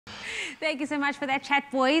Thank you so much for that chat,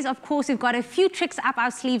 boys. Of course, we've got a few tricks up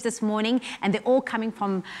our sleeves this morning, and they're all coming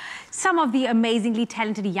from some of the amazingly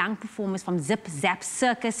talented young performers from Zip Zap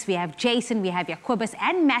Circus. We have Jason, we have Jacobus,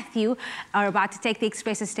 and Matthew are about to take the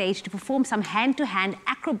Expresso stage to perform some hand-to-hand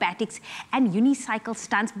acrobatics and unicycle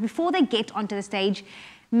stunts. But before they get onto the stage,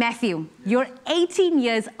 Matthew, you're 18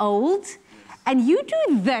 years old, and you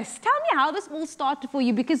do this. Tell me how this all started for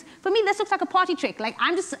you, because for me, this looks like a party trick. Like,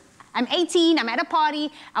 I'm 18, I'm at a party,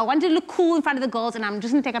 I want to look cool in front of the girls, and I'm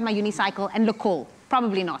just gonna take out my unicycle and look cool.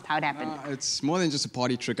 Probably not how it happened. It's more than just a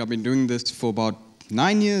party trick. I've been doing this for about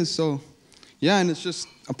 9 years, so yeah, and it's just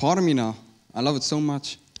a part of me now. I love it so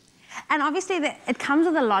much. And obviously, it comes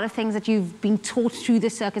with a lot of things that you've been taught through the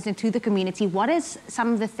circus and through the community. What is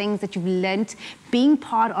some of the things that you've learnt being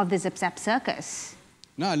part of the Zip Zap Circus?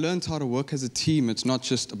 No, I learned how to work as a team. It's not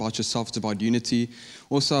just about yourself, it's about unity.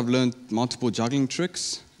 Also, I've learned multiple juggling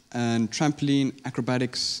tricks and trampoline,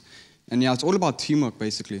 acrobatics, and yeah, it's all about teamwork,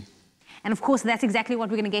 basically. And of course, that's exactly what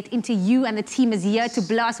we're going to get into. You and the team is here to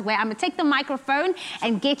blow us away. I'm going to take the microphone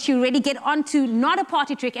and get you ready. Get on to not a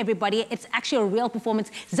party trick, everybody. It's actually a real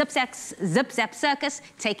performance. Zip Zap Circus,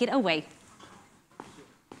 take it away.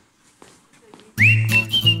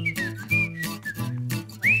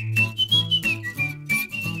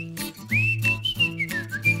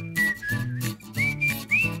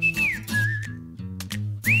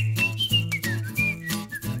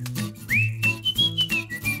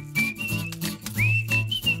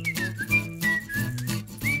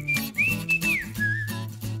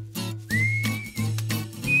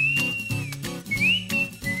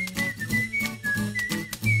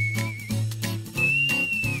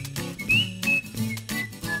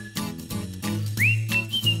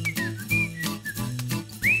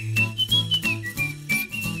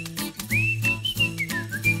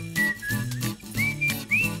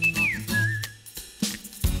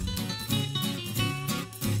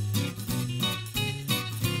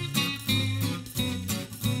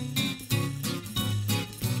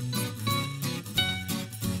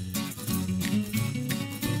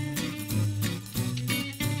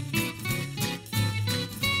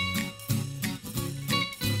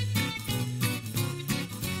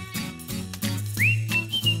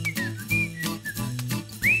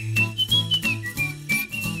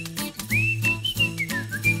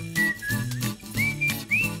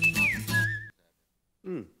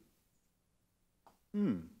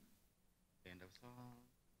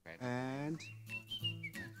 And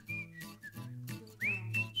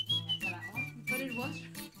But it was.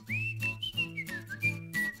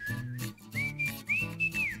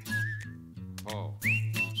 oh.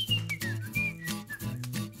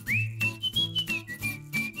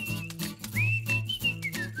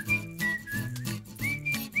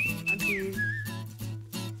 Auntie.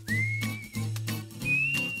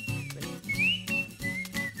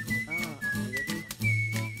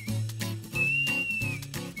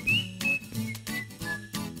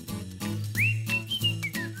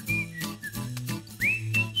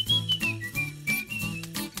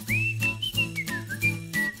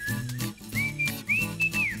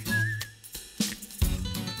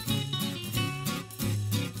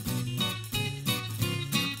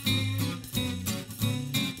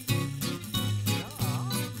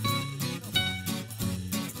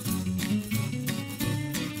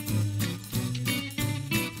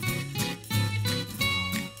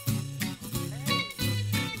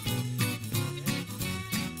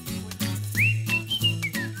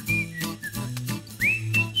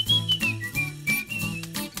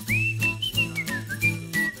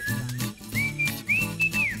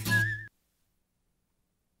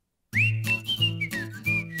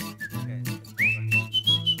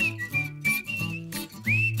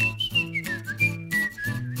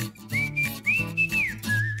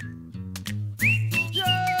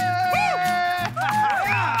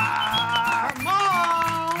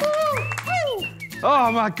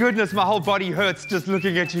 Oh my goodness, my whole body hurts just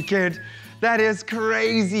looking at you, kid. That is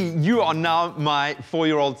crazy. You are now my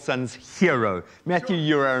 4-year-old son's hero. Matthew,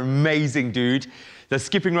 you're an amazing dude. The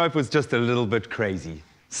skipping rope was just a little bit crazy.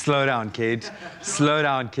 Slow down, kid. Slow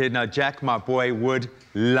down, kid. Now, Jack, my boy, would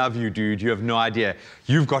love you, dude. You have no idea.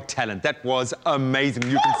 You've got talent. That was amazing.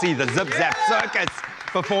 You can see the Zip Zap Circus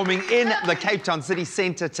performing in the Cape Town City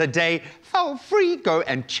Centre today. Feel free, go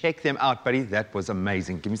and check them out, buddy. That was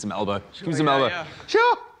amazing. Give me some elbow. Give me some elbow. Yeah.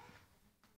 Sure.